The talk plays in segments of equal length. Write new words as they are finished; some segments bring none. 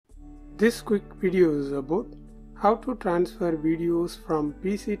This quick video is about how to transfer videos from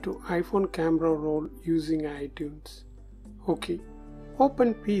PC to iPhone camera roll using iTunes. Okay,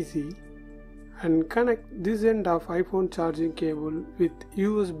 open PC and connect this end of iPhone charging cable with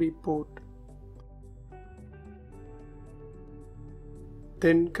USB port.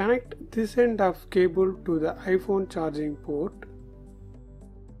 Then connect this end of cable to the iPhone charging port.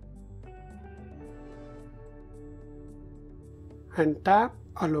 And tap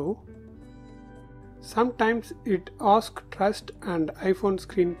Allow. Sometimes it asks trust and iPhone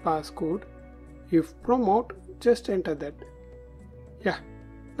screen passcode. If promote, just enter that. Yeah,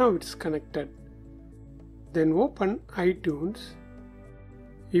 now it's connected. Then open iTunes.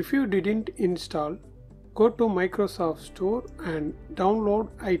 If you didn't install, go to Microsoft Store and download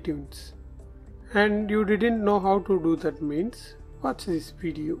iTunes. And you didn't know how to do that means, watch this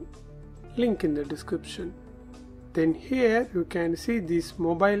video. Link in the description. Then here you can see this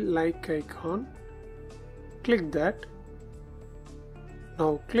mobile like icon. Click that.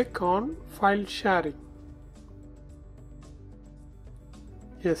 Now click on file sharing.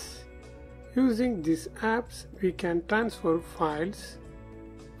 Yes, using these apps we can transfer files.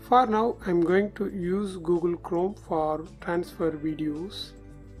 For now I'm going to use Google Chrome for transfer videos.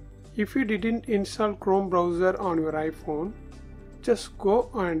 If you didn't install Chrome browser on your iPhone, just go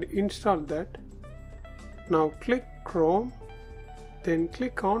and install that. Now click Chrome, then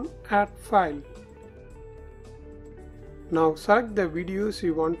click on Add File. Now select the videos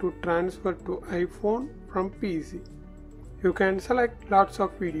you want to transfer to iPhone from PC. You can select lots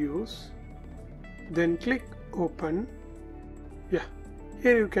of videos, then click Open. Yeah,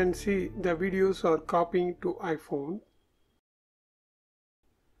 here you can see the videos are copying to iPhone.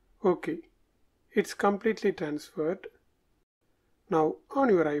 Okay, it's completely transferred. Now on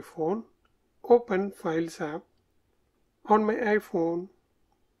your iPhone, open Files app. On my iPhone,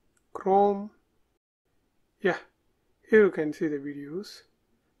 Chrome. Yeah, here you can see the videos.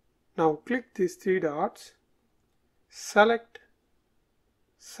 Now click these three dots, select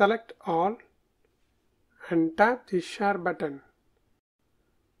all and tap the share button.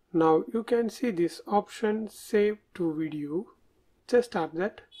 Now you can see this option save to video. Just tap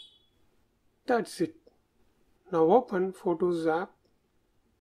that. That's it. Now open Photos app.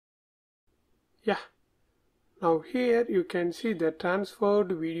 Yeah. Now here you can see the transferred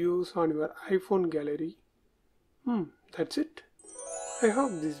videos on your iPhone gallery. That's it. I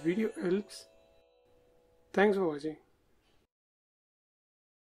hope this video helps. Thanks for watching.